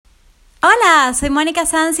Hola, soy Mónica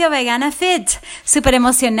Sancio, Vegana Fit, súper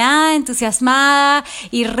emocionada, entusiasmada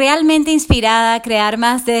y realmente inspirada a crear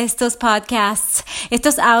más de estos podcasts,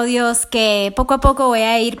 estos audios que poco a poco voy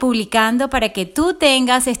a ir publicando para que tú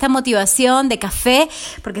tengas esta motivación de café,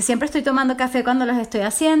 porque siempre estoy tomando café cuando los estoy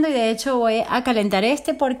haciendo y de hecho voy a calentar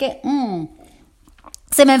porque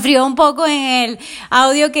se me enfrió un poco en el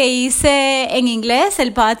audio que hice en inglés,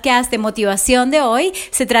 el podcast de motivación de hoy.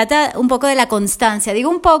 Se trata un poco de la constancia. Digo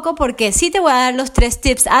un poco porque sí te voy a dar los 3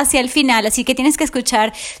 tips hacia el final, así que tienes que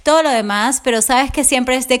escuchar todo lo demás, pero sabes que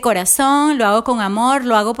siempre es de corazón, lo hago con amor,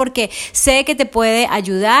 lo hago porque sé que te puede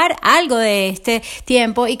ayudar algo de este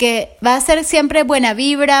tiempo y que va a ser siempre buena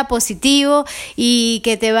vibra, positivo y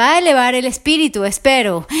que te va a elevar el espíritu,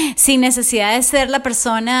 espero, sin necesidad de ser la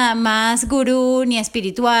persona más gurú ni espiritual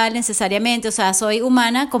necesariamente, o sea, soy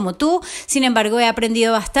humana como tú, sin embargo he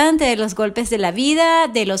aprendido bastante de los golpes de la vida,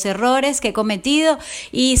 de los errores que he cometido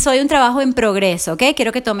y soy un trabajo en progreso, ¿ok?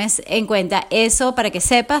 Quiero que tomes en cuenta eso para que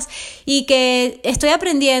sepas y que estoy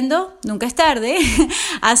aprendiendo, nunca es tarde,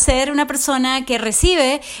 a ser una persona que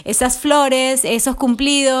recibe esas flores, esos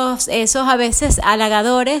cumplidos, esos a veces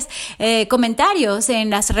halagadores comentarios en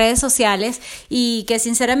las redes sociales y que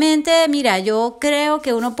sinceramente, mira, yo creo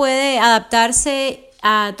que uno puede adaptarse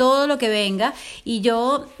a todo lo que venga y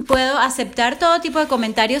yo puedo aceptar todo tipo de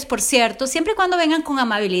comentarios, por cierto, siempre y cuando vengan con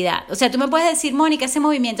amabilidad. O sea, tú me puedes decir, Mónica, ese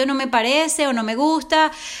movimiento no me parece o no me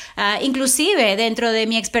gusta, inclusive dentro de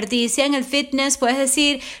mi experticia en el fitness puedes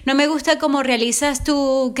decir, no me gusta cómo realizas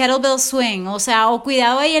tu kettlebell swing, o sea, o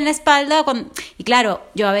cuidado ahí en la espalda. Y claro,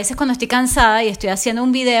 yo a veces cuando estoy cansada y estoy haciendo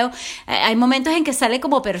un video, hay momentos en que sale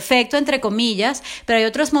como perfecto, entre comillas, pero hay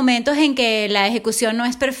otros momentos en que la ejecución no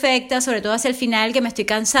es perfecta, sobre todo hacia el final, que me estoy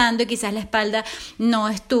cansando y quizás la espalda no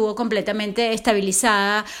estuvo completamente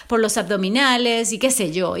estabilizada por los abdominales y qué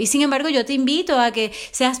sé yo. Y sin embargo, yo te invito a que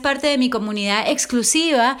seas parte de mi comunidad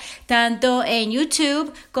exclusiva, tanto en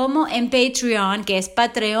YouTube como en Patreon, que es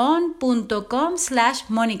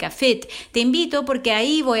patreon.com/monicafit. Te invito porque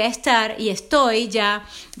ahí voy a estar y estoy ya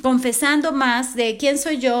confesando más de quién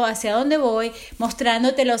soy yo, hacia dónde voy,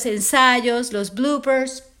 mostrándote los ensayos, los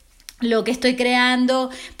bloopers, lo que estoy creando,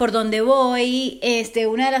 por dónde voy.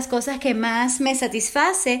 Una de las cosas que más me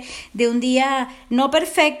satisface de un día no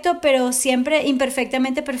perfecto, pero siempre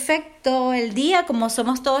imperfectamente perfecto, el día como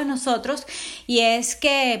somos todos nosotros, y es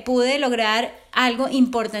que pude lograr algo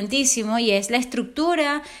importantísimo y es la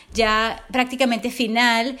estructura ya prácticamente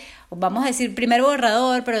final. Vamos a decir primer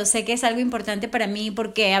borrador, pero sé que es algo importante para mí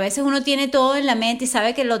porque a veces uno tiene todo en la mente y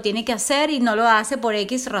sabe que lo tiene que hacer y no lo hace por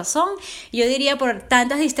X razón. Yo diría por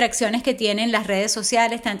tantas distracciones que tienen las redes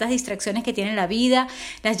sociales, tantas distracciones que tiene la vida,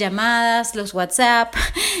 las llamadas, los WhatsApp,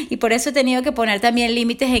 y por eso he tenido que poner también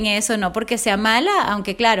límites en eso, no porque sea mala,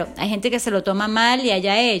 aunque claro, hay gente que se lo toma mal y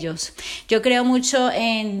allá ellos. Yo creo mucho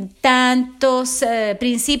en tantos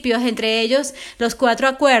principios, entre ellos los 4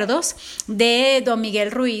 acuerdos de Don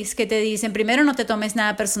Miguel Ruiz, que te dicen, primero, no te tomes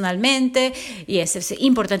nada personalmente, y eso es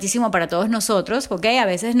importantísimo para todos nosotros, porque a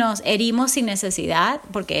veces nos herimos sin necesidad,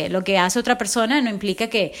 porque lo que hace otra persona no implica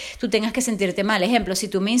que tú tengas que sentirte mal. Ejemplo, si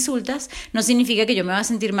tú me insultas, no significa que yo me voy a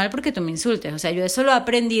sentir mal porque tú me insultes. O sea, yo eso lo he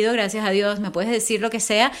aprendido, gracias a Dios, me puedes decir lo que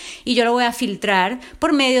sea, y yo lo voy a filtrar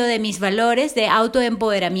por medio de mis valores de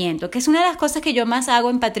autoempoderamiento, que es una de las cosas que yo más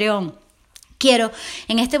hago en Patreon. Quiero,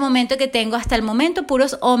 en este momento que tengo hasta el momento,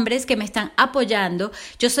 puros hombres que me están apoyando.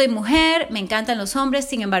 Yo soy mujer, me encantan los hombres,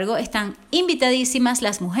 sin embargo, están invitadísimas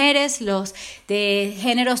las mujeres, los de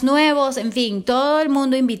géneros nuevos, en fin, todo el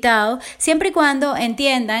mundo invitado, siempre y cuando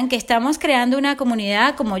entiendan que estamos creando una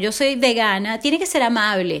comunidad. Como yo soy vegana, tiene que ser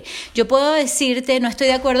amable. Yo puedo decirte, no estoy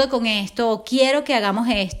de acuerdo con esto, o quiero que hagamos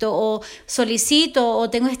esto, o solicito, o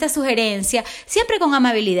tengo esta sugerencia, siempre con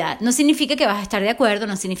amabilidad. No significa que vas a estar de acuerdo,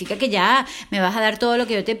 no significa que ya me vas a dar todo lo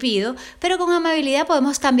que yo te pido, pero con amabilidad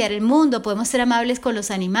podemos cambiar el mundo, podemos ser amables con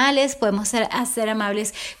los animales, podemos ser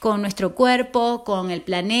amables con nuestro cuerpo, con el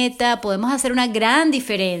planeta, podemos hacer una gran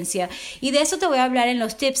diferencia. Y de eso te voy a hablar en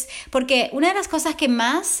los tips, porque una de las cosas que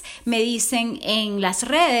más me dicen en las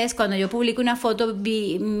redes, cuando yo publico una foto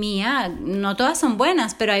mía, no todas son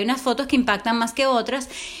buenas, pero hay unas fotos que impactan más que otras,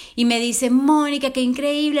 y me dicen, Mónica, qué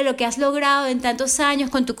increíble lo que has logrado en tantos años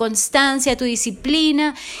con tu constancia, tu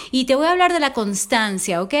disciplina. Y te voy a hablar de la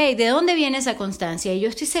constancia, ¿ok? ¿De dónde viene esa constancia? Y yo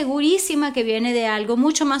estoy segurísima que viene de algo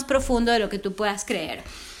mucho más profundo de lo que tú puedas creer.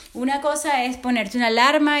 Una cosa es ponerte una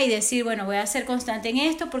alarma y decir, bueno, voy a ser constante en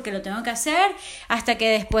esto porque lo tengo que hacer, hasta que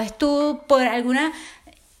después tú, por alguna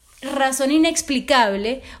razón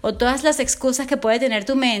inexplicable o todas las excusas que puede tener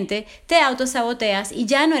tu mente, te autosaboteas y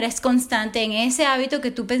ya no eres constante en ese hábito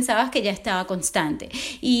que tú pensabas que ya estaba constante.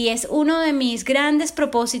 Y es uno de mis grandes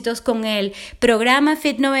propósitos con el programa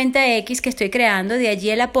Fit 90X que estoy creando, de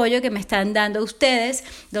allí el apoyo que me están dando ustedes,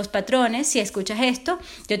 los patrones. Si escuchas esto,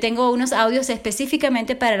 yo tengo unos audios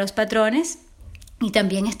específicamente para los patrones. Y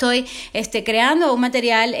también estoy creando un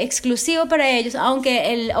material exclusivo para ellos,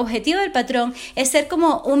 aunque el objetivo del patrón es ser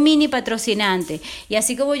como un mini patrocinante. Y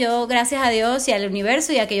así como yo, gracias a Dios y al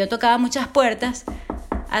universo, ya que yo tocaba muchas puertas,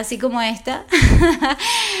 así como esta,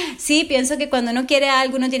 sí, pienso que cuando uno quiere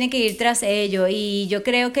algo, uno tiene que ir tras ello. Y yo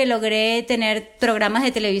creo que logré tener programas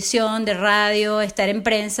de televisión, de radio, estar en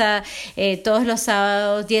prensa todos los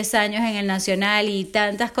sábados, 10 años en el Nacional y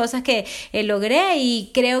tantas cosas que logré.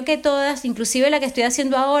 Y creo que todas, inclusive la que estoy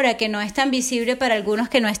haciendo ahora, que no es tan visible para algunos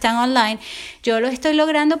que no están online, yo lo estoy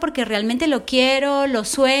logrando porque realmente lo quiero, lo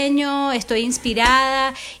sueño, estoy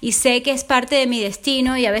inspirada y sé que es parte de mi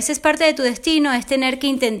destino. Y a veces parte de tu destino es tener que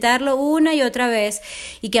intentarlo una y otra vez,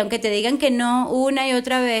 y que aunque te digan que no una y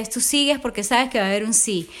otra vez, tú sigues porque sabes que va a haber un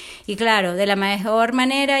sí. Y claro, de la mejor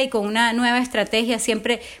manera y con una nueva estrategia,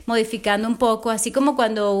 siempre modificando un poco, así como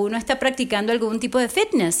cuando uno está practicando algún tipo de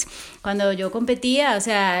fitness. Cuando yo competía, o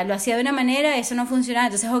sea, lo hacía de una manera, eso no funcionaba,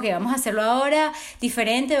 entonces, ok, vamos a hacerlo ahora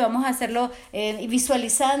diferente, vamos a hacerlo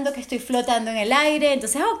visualizando que estoy flotando en el aire,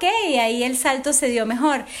 entonces, ok, ahí el salto se dio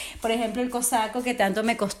mejor. Por ejemplo, el cosaco que tanto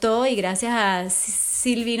me costó, y gracias a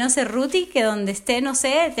Silvino Cerruti, que donde esté, no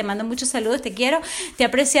sé, te mando muchos saludos, te quiero, te he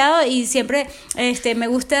apreciado, y siempre me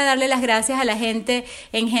gusta darle las gracias a la gente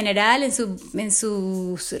en general en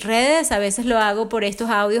sus redes. A veces lo hago por estos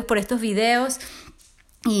audios, por estos videos.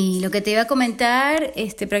 Y lo que te iba a comentar,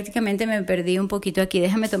 prácticamente me perdí un poquito aquí.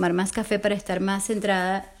 Déjame tomar más café para estar más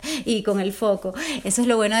centrada y con el foco. Eso es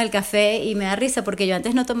lo bueno del café, y me da risa porque yo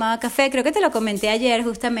antes no tomaba café. Creo que te lo comenté ayer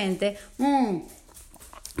justamente.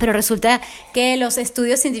 Pero resulta que los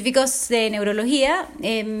estudios científicos de neurología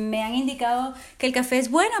me han indicado que el café es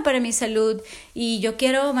bueno para mi salud, y yo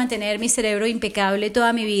quiero mantener mi cerebro impecable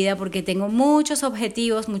toda mi vida porque tengo muchos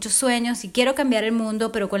objetivos, muchos sueños, y quiero cambiar el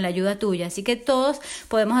mundo, pero con la ayuda tuya. Así que todos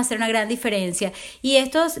podemos hacer una gran diferencia. Y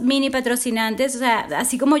estos mini patrocinantes, o sea,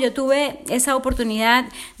 así como yo tuve esa oportunidad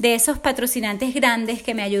de esos patrocinantes grandes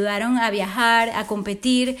que me ayudaron a viajar, a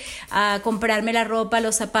competir, a comprarme la ropa,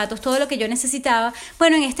 los zapatos, todo lo que yo necesitaba,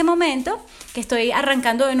 bueno, en este momento que estoy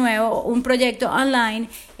arrancando de nuevo un proyecto online,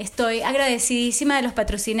 estoy agradecidísima de los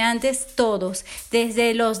patrocinantes todos,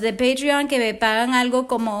 desde los de Patreon que me pagan algo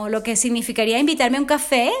como lo que significaría invitarme a un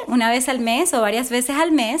café una vez al mes o varias veces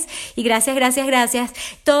al mes, y gracias,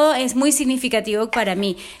 todo es muy significativo para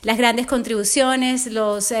mí. Las grandes contribuciones,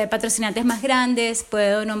 los patrocinantes más grandes,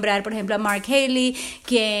 puedo nombrar por ejemplo a Mark Haley,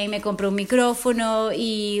 quien me compró un micrófono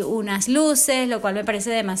y unas luces, lo cual me parece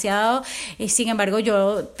demasiado, y sin embargo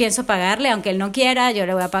yo pienso pagarle, aunque él no quiera, yo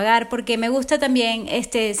le voy a pagar porque me gusta también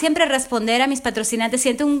siempre responder a mis patrocinantes.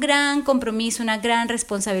 Siento un gran compromiso, una gran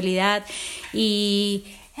responsabilidad. Y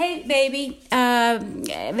hey baby,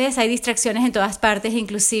 ves, hay distracciones en todas partes,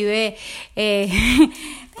 inclusive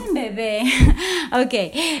bebé. Ok,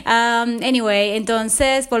 anyway,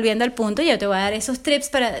 entonces volviendo al punto, yo te voy a dar esos tips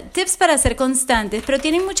para ser constantes, pero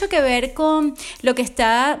tienen mucho que ver con lo que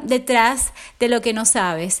está detrás de lo que no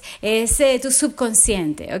sabes, es tu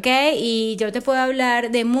subconsciente, ok, y yo te puedo hablar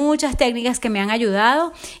de muchas técnicas que me han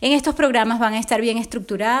ayudado. En estos programas van a estar bien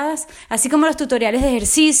estructuradas, así como los tutoriales de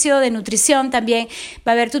ejercicio, de nutrición. También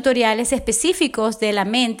va a haber tutoriales específicos de la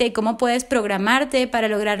mente y cómo puedes programarte para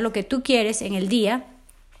lograr lo que tú quieres en el día,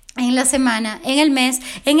 en la semana, en el mes,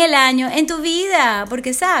 en el año, en tu vida,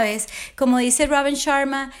 porque sabes, como dice Robin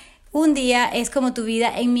Sharma, un día es como tu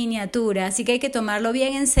vida en miniatura, así que hay que tomarlo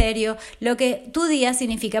bien en serio lo que tu día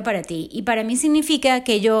significa para ti. Y para mí significa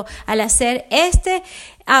que yo, al hacer este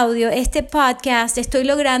audio, este podcast, estoy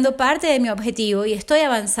logrando parte de mi objetivo y estoy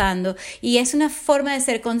avanzando, y es una forma de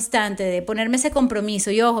ser constante, de ponerme ese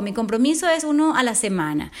compromiso. Y ojo, mi compromiso es 1 a la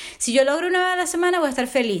semana. Si yo logro 1 vez a la semana voy a estar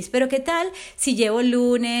feliz, pero ¿qué tal si llevo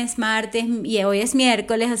lunes, martes y hoy es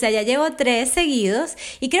miércoles? O sea, ya llevo 3 seguidos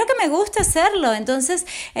y creo que me gusta hacerlo. Entonces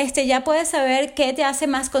ya puedes saber qué te hace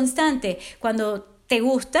más constante, cuando te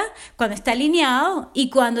gusta, cuando está alineado y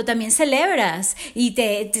cuando también celebras y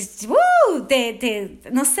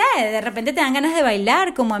no sé, de repente te dan ganas de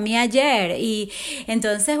bailar como a mí ayer. Y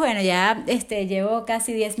entonces, bueno, ya llevo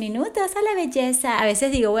casi 10 minutos a la belleza. A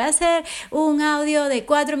veces digo, voy a hacer un audio de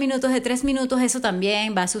 4 minutos, de 3 minutos, eso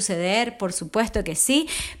también va a suceder, por supuesto que sí,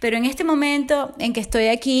 pero en este momento en que estoy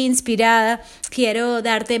aquí inspirada, quiero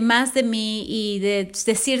darte más de mí y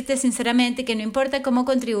decirte sinceramente que no importa cómo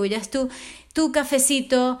contribuyas tú, tu cafecito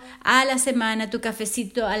cafecito a la semana, tu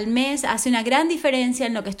cafecito al mes hace una gran diferencia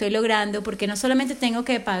en lo que estoy logrando, porque no solamente tengo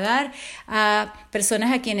que pagar a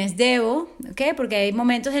personas a quienes debo, ¿okay? Porque hay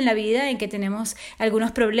momentos en la vida en que tenemos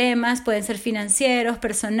algunos problemas, pueden ser financieros,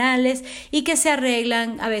 personales, y que se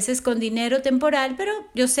arreglan a veces con dinero temporal, pero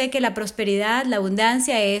yo sé que la prosperidad, la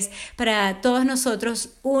abundancia es para todos nosotros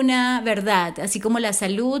una verdad, así como la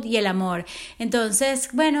salud y el amor. Entonces,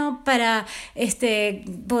 bueno, para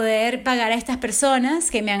poder pagar a estas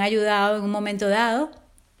personas que me han ayudado en un momento dado,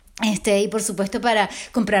 y por supuesto para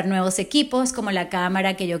comprar nuevos equipos como la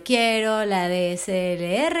cámara que yo quiero, la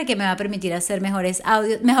DSLR que me va a permitir hacer mejores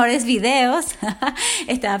audios, mejores videos.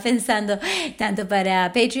 Estaba pensando tanto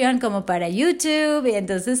para Patreon como para YouTube, y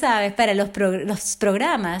entonces, sabes, para los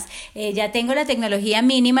programas ya tengo la tecnología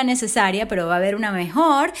mínima necesaria, pero va a haber una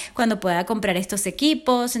mejor cuando pueda comprar estos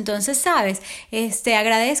equipos. Entonces, sabes,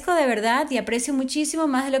 agradezco de verdad y aprecio muchísimo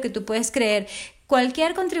más de lo que tú puedes creer.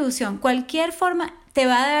 Cualquier contribución, cualquier forma te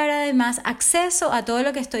va a dar además acceso a todo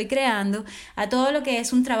lo que estoy creando, a todo lo que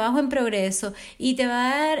es un trabajo en progreso, y te va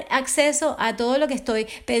a dar acceso a todo lo que estoy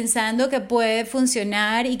pensando que puede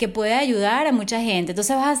funcionar y que puede ayudar a mucha gente.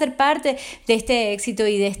 Entonces vas a ser parte de este éxito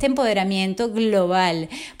y de este empoderamiento global,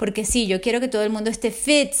 porque sí, yo quiero que todo el mundo esté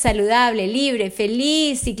fit, saludable, libre,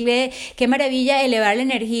 feliz, y qué maravilla elevar la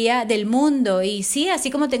energía del mundo. Y sí, así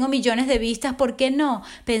como tengo millones de vistas, ¿por qué no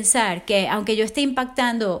pensar que aunque yo esté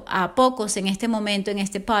impactando a pocos en este momento, en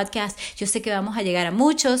este podcast, yo sé que vamos a llegar a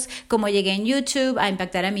muchos, como llegué en YouTube, a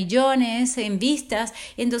impactar a millones en vistas?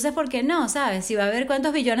 Entonces, ¿por qué no? ¿Sabes? Si va a haber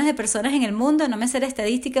cuántos billones de personas en el mundo, no me sé la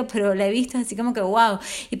estadística, pero la he visto así como que wow,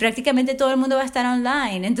 y prácticamente todo el mundo va a estar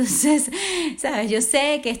online. Entonces, ¿sabes? Yo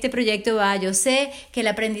sé que este proyecto yo sé que el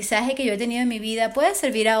aprendizaje que yo he tenido en mi vida puede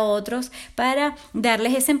servir a otros para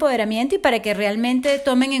darles ese empoderamiento y para que realmente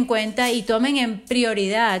tomen en cuenta y tomen en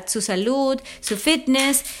prioridad su salud, su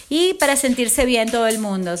fitness, y para sentirse bien todo el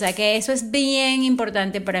mundo. O sea que eso es bien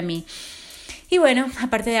importante para mí. Y bueno,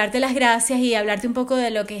 aparte de darte las gracias y hablarte un poco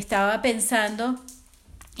de lo que estaba pensando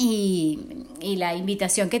y la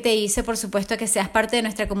invitación que te hice, por supuesto, a que seas parte de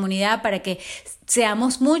nuestra comunidad para que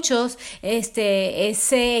seamos muchos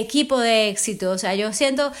ese equipo de éxito. O sea, yo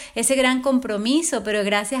siento ese gran compromiso, pero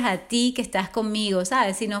gracias a ti que estás conmigo,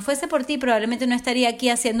 ¿sabes? Si no fuese por ti, probablemente no estaría aquí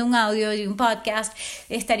haciendo un audio y un podcast,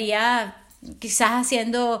 estaría quizás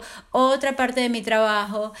haciendo otra parte de mi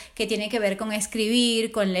trabajo que tiene que ver con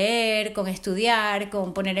escribir, con leer, con estudiar,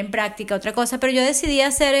 con poner en práctica otra cosa, pero yo decidí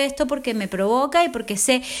hacer esto porque me provoca y porque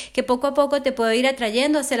sé que poco a poco te puedo ir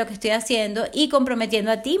atrayendo hacia lo que estoy haciendo y comprometiendo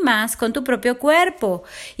a ti más con tu propio cuerpo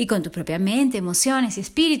y con tu propia mente, emociones y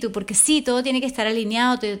espíritu, porque sí, todo tiene que estar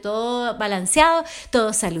alineado, todo balanceado,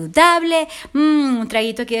 todo saludable. Un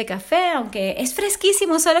traguito aquí de café, aunque es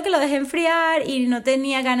fresquísimo, solo que lo dejé enfriar y no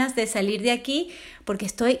tenía ganas de salir de aquí porque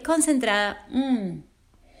estoy concentrada.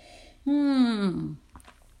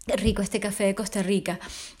 Qué rico este café de Costa Rica.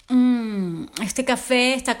 Este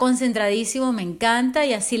café está concentradísimo, me encanta,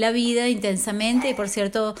 y así la vida intensamente. Y por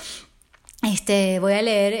cierto, voy a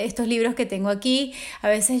leer estos libros que tengo aquí. A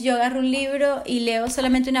veces yo agarro un libro y leo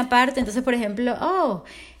solamente una parte. Entonces, por ejemplo,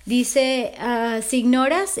 dice, si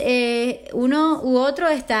ignoras uno u otro,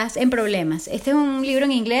 estás en problemas. Este es un libro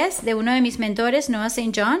en inglés de uno de mis mentores, Noah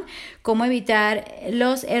St. John, cómo evitar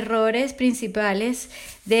los errores principales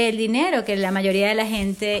del dinero que la mayoría de la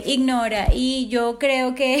gente ignora. Y yo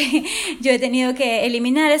creo que yo he tenido que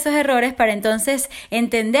eliminar esos errores para entonces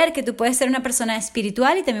entender que tú puedes ser una persona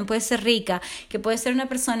espiritual y también puedes ser rica, que puedes ser una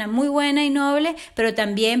persona muy buena y noble, pero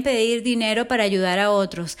también pedir dinero para ayudar a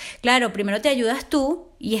otros. Claro, primero te ayudas tú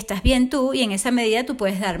y estás bien tú, y en esa medida tú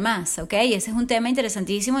puedes dar más, ¿ok? Y ese es un tema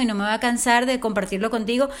interesantísimo y no me voy a cansar de compartirlo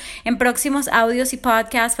contigo. En próximos audios y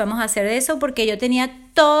podcasts vamos a hacer eso, porque yo tenía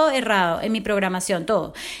todo errado en mi programación,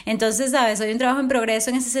 todo. Entonces, ¿sabes? Soy un trabajo en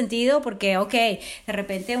progreso en ese sentido, porque, de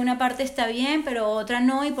repente una parte está bien, pero otra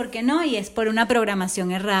no, ¿y por qué no? Y es por una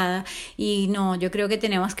programación errada. Y no, yo creo que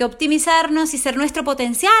tenemos que optimizarnos y ser nuestro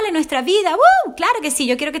potencial en nuestra vida. Claro que sí,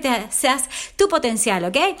 yo quiero que seas tu potencial,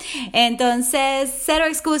 ¿ok? Entonces, cero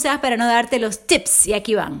excusas para no darte los tips, y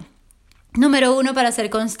aquí van. Número 1, para ser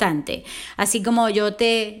constante. Así como yo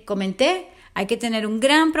te comenté, hay que tener un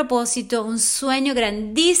gran propósito, un sueño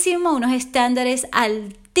grandísimo, unos estándares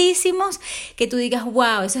altísimos altísimos que tú digas,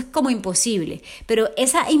 wow, eso es como imposible, pero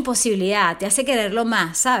esa imposibilidad te hace quererlo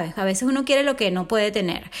más, ¿sabes? A veces uno quiere lo que no puede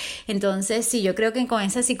tener. Entonces, sí, yo creo que con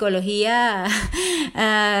esa psicología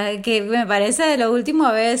que me parece de lo último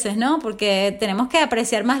a veces, ¿no? Porque tenemos que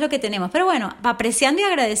apreciar más lo que tenemos. Pero bueno, apreciando y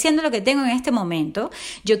agradeciendo lo que tengo en este momento,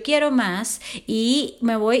 yo quiero más y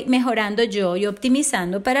me voy mejorando yo y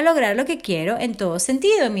optimizando para lograr lo que quiero en todo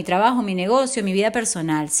sentido, en mi trabajo, mi negocio, mi vida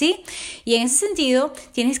personal, ¿sí? Y en ese sentido,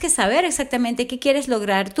 tienes que saber exactamente qué quieres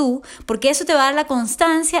lograr tú, porque eso te va a dar la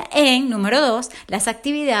constancia en, número 2, las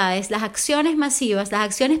actividades, las acciones masivas, las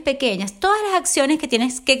acciones pequeñas, todas las acciones que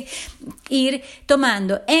tienes que ir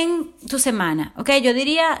tomando en tu semana, ¿ok? Yo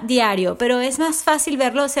diría diario, pero es más fácil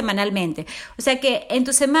verlo semanalmente. O sea que en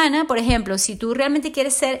tu semana, por ejemplo, si tú realmente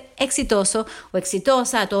quieres ser exitoso o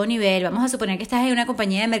exitosa a todo nivel, vamos a suponer que estás en una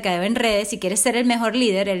compañía de mercadeo en redes y quieres ser el mejor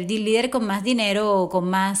líder, el líder con más dinero o con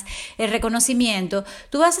más reconocimiento,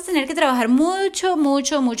 tú vas a tener que trabajar mucho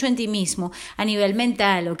en ti mismo a nivel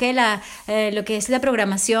mental, ¿ok? Lo que es la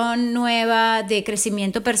programación nueva de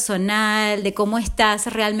crecimiento personal, de cómo estás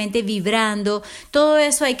realmente vibrando, todo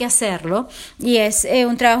eso hay que hacerlo y es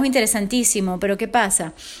un trabajo interesantísimo, pero ¿qué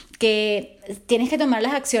pasa? Que tienes que tomar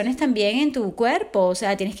las acciones también en tu cuerpo, o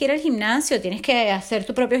sea, tienes que ir al gimnasio, tienes que hacer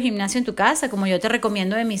tu propio gimnasio en tu casa, como yo te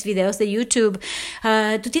recomiendo en mis videos de YouTube.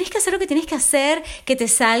 Tú tienes que hacer lo que tienes que hacer, que te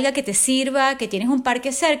salga, que te sirva, que tienes un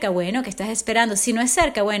parque cerca, bueno, que estás esperando. Si no es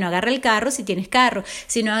cerca, bueno, agarra el carro si tienes carro,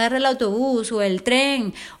 si no, agarra el autobús o el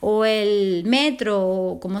tren o el metro,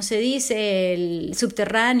 o como se dice, el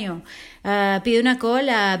subterráneo. Pide una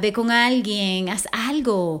cola, ve con alguien, haz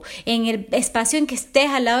algo en el espacio en que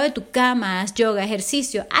estés al lado de tu cama, haz yoga,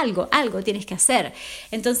 ejercicio, algo tienes que hacer.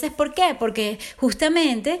 Entonces, ¿por qué? Porque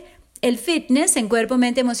justamente el fitness en cuerpo,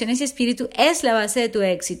 mente, emociones y espíritu es la base de tu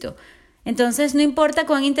éxito. Entonces, no importa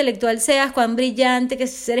cuán intelectual seas, cuán brillante, que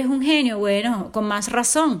eres un genio, bueno, con más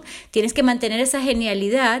razón, tienes que mantener esa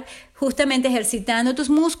genialidad justamente ejercitando tus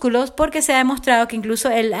músculos, porque se ha demostrado que incluso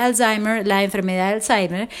el Alzheimer, la enfermedad de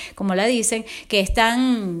Alzheimer, como la dicen, que es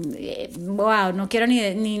tan, wow, no quiero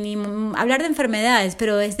ni hablar de enfermedades,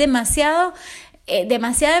 pero es demasiada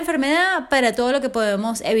enfermedad para todo lo que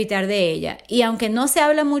podemos evitar de ella. Y aunque no se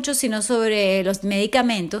habla mucho sino sobre los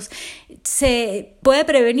medicamentos, se puede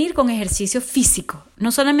prevenir con ejercicio físico,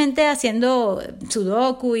 no solamente haciendo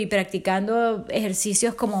sudoku y practicando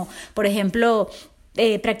ejercicios como, por ejemplo,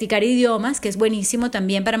 practicar idiomas, que es buenísimo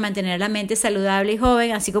también para mantener la mente saludable y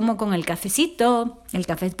joven, así como con el cafecito. El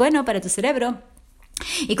café es bueno para tu cerebro.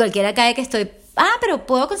 Y cualquiera cae que estoy, pero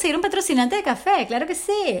puedo conseguir un patrocinante de café, claro que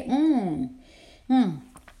sí.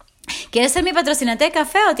 ¿Quieres ser mi patrocinante de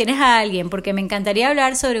café o tienes a alguien? Porque me encantaría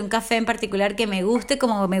hablar sobre un café en particular que me guste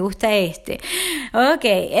como me gusta este. Ok,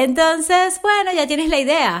 entonces, bueno, ya tienes la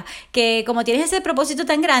idea, que como tienes ese propósito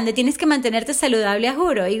tan grande, tienes que mantenerte saludable, a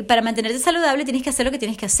juro. Y para mantenerte saludable tienes que hacer lo que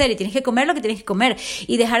tienes que hacer y tienes que comer lo que tienes que comer.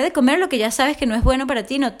 Y dejar de comer lo que ya sabes que no es bueno para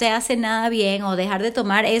ti, no te hace nada bien, o dejar de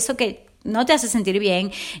tomar eso que no te hace sentir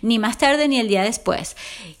bien, ni más tarde ni el día después.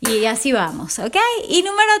 Y así vamos, ¿ok? Y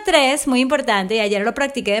número 3, muy importante, y ayer lo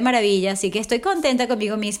practiqué de maravilla, así que estoy contenta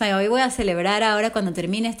conmigo misma y hoy voy a celebrar ahora cuando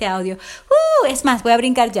termine este audio. Es más, voy a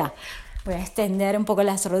brincar ya. Voy a extender un poco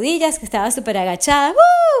las rodillas, que estaba súper agachada.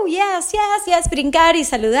 Yes, brincar y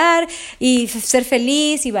saludar y ser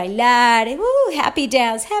feliz y bailar. Happy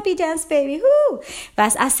dance, baby.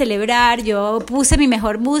 Vas a celebrar. Yo puse mi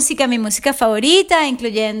mejor música, mi música favorita,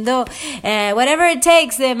 incluyendo Whatever It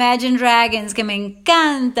Takes de Imagine Dragons, que me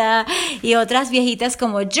encanta, y otras viejitas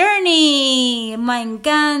como Journey, me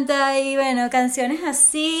encanta, y bueno, canciones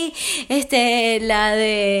así, la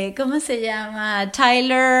de, ¿cómo se llama?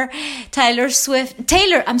 Taylor Swift,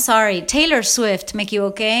 me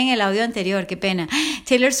equivoqué en el audio anterior, qué pena.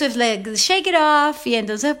 Taylor Swift, like, Shake It Off, y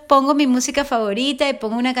entonces pongo mi música favorita y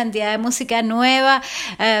pongo una cantidad de música nueva,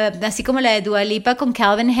 así como la de Dua Lipa con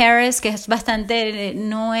Calvin Harris, que es bastante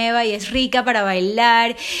nueva y es rica para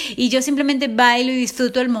bailar, y yo simplemente bailo y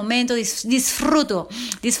disfruto el momento, disfruto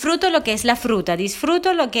lo que es la fruta,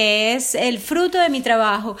 disfruto lo que es el fruto de mi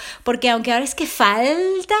trabajo, porque aunque ahora es que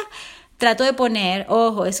falta, trato de poner,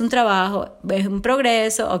 ojo, es un trabajo, es un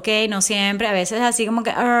progreso, ok, no siempre, a veces así como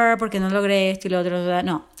que, ¿por qué no logré esto y lo otro?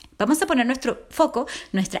 No, Vamos a poner nuestro foco,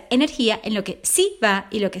 nuestra energía en lo que sí va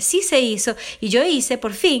y lo que sí se hizo. Y yo hice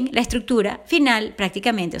por fin la estructura final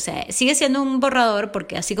prácticamente. O sea, sigue siendo un borrador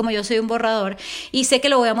porque así como yo soy un borrador y sé que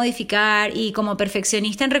lo voy a modificar y como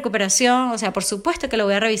perfeccionista en recuperación, o sea, por supuesto que lo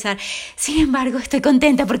voy a revisar. Sin embargo, estoy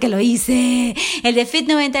contenta porque lo hice. El de Fit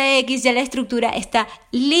 90X, ya la estructura está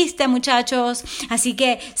lista, muchachos. Así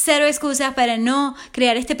que cero excusas para no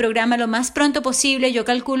crear este programa lo más pronto posible. Yo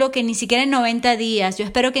calculo que ni siquiera en 90 días. Yo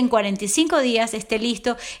espero que en 45 días esté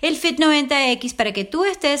listo el Fit 90X para que tú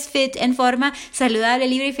estés fit, en forma, saludable,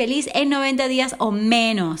 libre y feliz en 90 días o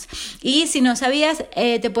menos. Y si no sabías,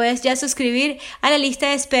 te puedes ya suscribir a la lista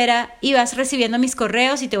de espera y vas recibiendo mis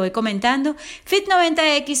correos y te voy comentando.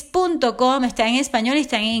 fit90x.com está en español y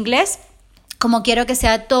está en inglés. Como quiero que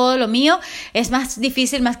sea todo lo mío, es más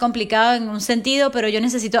difícil, más complicado en un sentido, pero yo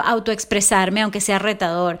necesito autoexpresarme, aunque sea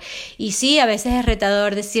retador. Y sí, a veces es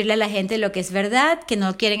retador decirle a la gente lo que es verdad, que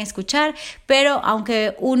no quieren escuchar, pero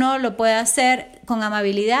aunque uno lo pueda hacer con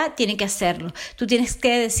amabilidad, tiene que hacerlo. Tú tienes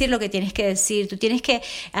que decir lo que tienes que decir, tú tienes que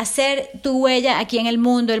hacer tu huella aquí en el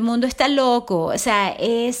mundo. El mundo está loco, o sea,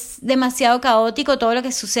 es demasiado caótico todo lo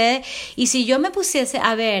que sucede. Y si yo me pusiese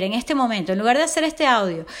a ver en este momento, en lugar de hacer este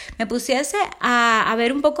audio, me pusiese a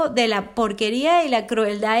ver un poco de la porquería y la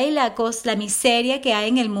crueldad y la miseria que hay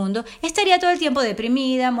en el mundo, estaría todo el tiempo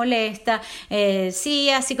deprimida, molesta, sí,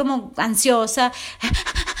 así como ansiosa,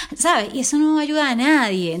 ¿sabes? Y eso no ayuda a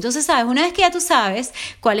nadie. Entonces, ¿sabes? Una vez que ya tú sabes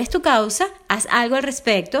cuál es tu causa, haz algo al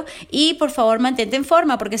respecto y por favor mantente en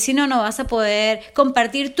forma, porque si no, no vas a poder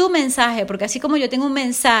compartir tu mensaje, porque así como yo tengo un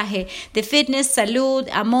mensaje de fitness, salud,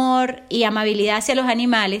 amor y amabilidad hacia los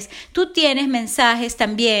animales, tú tienes mensajes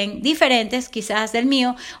también diferentes, quizás del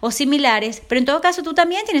mío o similares, pero en todo caso tú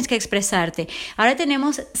también tienes que expresarte. Ahora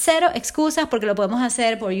tenemos cero excusas porque lo podemos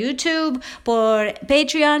hacer por YouTube, por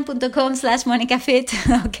patreon.com/MonicaFit,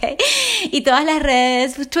 ¿ok? Y todas las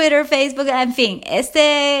redes, Twitter, Facebook, en fin,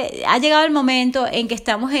 ha llegado el momento en que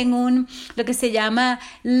estamos en lo que se llama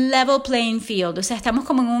level playing field, o sea, estamos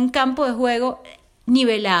como en un campo de juego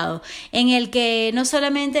nivelado, en el que no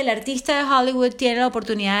solamente el artista de Hollywood tiene la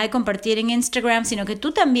oportunidad de compartir en Instagram, sino que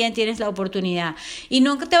tú también tienes la oportunidad. Y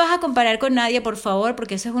no te vas a comparar con nadie, por favor,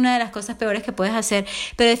 porque eso es una de las cosas peores que puedes hacer.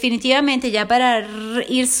 Pero definitivamente, ya para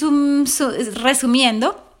ir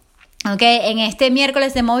resumiendo, okay, en este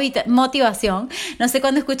miércoles de motivación, no sé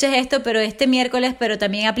cuándo escuches esto, pero este miércoles, pero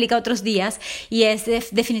también aplica a otros días, y es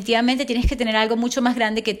definitivamente tienes que tener algo mucho más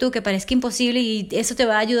grande que tú, que parezca imposible, y eso te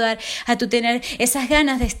va a ayudar a tú tener esas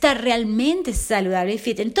ganas de estar realmente saludable y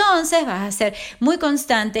fit. Entonces vas a ser muy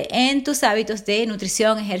constante en tus hábitos de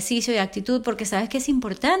nutrición, ejercicio y actitud, porque sabes que es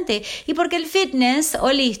importante, y porque el fitness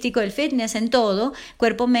holístico, el fitness en todo,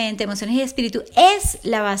 cuerpo, mente, emociones y espíritu, es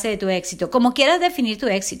la base de tu éxito, como quieras definir tu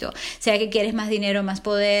éxito. Sea que quieres más dinero, más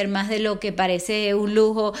poder, más de lo que parece un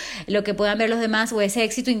lujo, lo que puedan ver los demás, o ese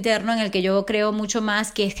éxito interno en el que yo creo mucho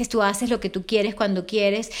más, que es que tú haces lo que tú quieres cuando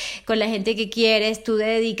quieres, con la gente que quieres, tú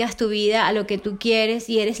dedicas tu vida a lo que tú quieres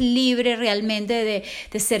y eres libre realmente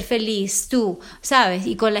de ser feliz tú, ¿sabes?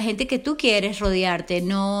 Y con la gente que tú quieres rodearte,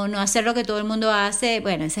 no hacer lo que todo el mundo hace.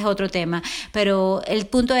 Bueno, ese es otro tema, pero el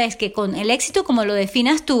punto es que con el éxito como lo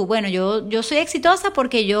definas tú, bueno, yo soy exitosa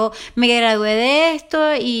porque yo me gradué de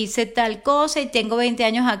esto y sé tal cosa y tengo 20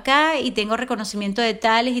 años acá y tengo reconocimiento de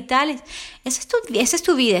tales y tales. Esa es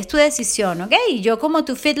tu vida, es tu decisión, ¿ok? Y yo como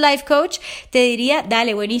tu Fit Life Coach te diría,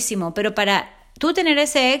 dale, buenísimo, pero para tú tener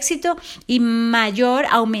ese éxito y mayor,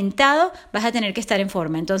 aumentado, vas a tener que estar en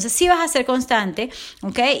forma. Entonces sí vas a ser constante,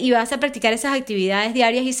 ¿ok? Y vas a practicar esas actividades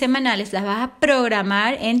diarias y semanales, las vas a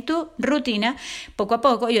programar en tu rutina poco a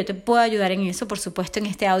poco. Yo te puedo ayudar en eso, por supuesto. En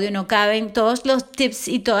este audio no caben todos los tips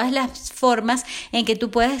y todas las formas en que tú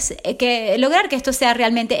puedes lograr que esto sea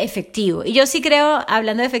realmente efectivo. Y yo sí creo,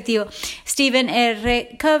 hablando de efectivo, Stephen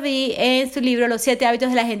R. Covey en su libro Los 7 hábitos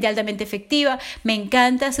de la gente altamente efectiva, me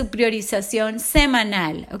encanta su priorización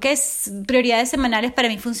semanal, ¿ok? Prioridades semanales para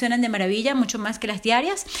mí funcionan de maravilla, mucho más que las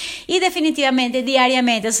diarias, y definitivamente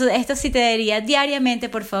diariamente, esto sí te diría, diariamente,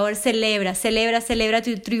 por favor, celebra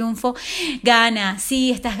tu triunfo, gana,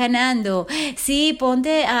 sí, estás ganando, sí,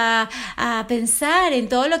 ponte a pensar en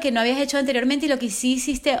todo lo que no habías hecho anteriormente y lo que sí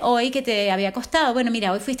hiciste hoy que te había costado. Bueno,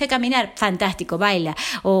 mira, hoy fuiste a caminar, fantástico, baila,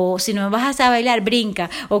 o si no vas a bailar, brinca,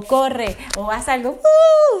 o corre, o haz algo,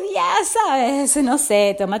 ya sabes, no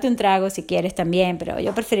sé, tómate un trago si quieres también, pero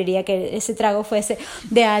yo preferiría que ese trago fuese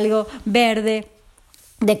de algo verde,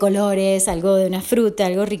 de colores, algo de una fruta,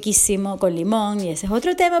 algo riquísimo con limón, y ese es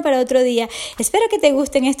otro tema para otro día. Espero que te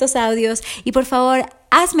gusten estos audios y por favor,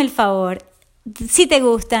 hazme el favor, Si te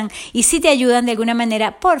gustan y si te ayudan de alguna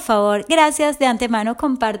manera, por favor, gracias de antemano,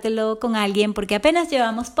 compártelo con alguien, porque apenas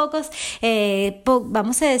llevamos pocas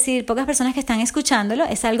personas que están escuchándolo.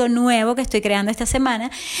 Es algo nuevo que estoy creando esta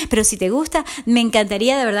semana, pero si te gusta, me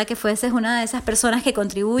encantaría de verdad que fueses una de esas personas que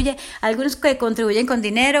contribuye. Algunos que contribuyen con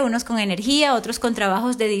dinero, unos con energía, otros con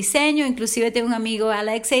trabajos de diseño. Inclusive tengo un amigo,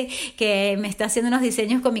 Alexei, que me está haciendo unos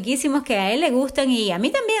diseños comiquísimos que a él le gustan y a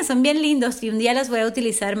mí también, son bien lindos y un día los voy a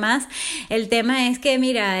utilizar más. El tema es que,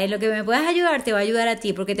 mira, en lo que me puedas ayudar, te va a ayudar a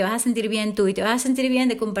ti, porque te vas a sentir bien tú y te vas a sentir bien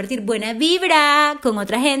de compartir buena vibra con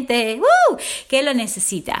otra gente que lo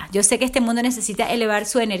necesita. Yo sé que este mundo necesita elevar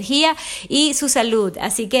su energía y su salud,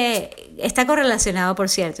 así que está correlacionado, por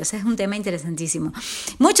cierto. Ese es un tema interesantísimo.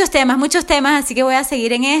 Muchos temas, así que voy a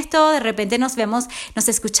seguir en esto. De repente nos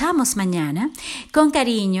escuchamos mañana. Con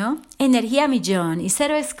cariño, energía millón y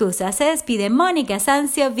cero excusas. Se despide Mónica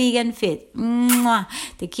Sancio, Vegan Fit. ¡Mua!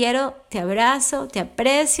 Te quiero, te abrazo, te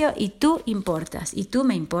aprecio y tú importas y tú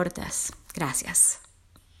me importas. Gracias.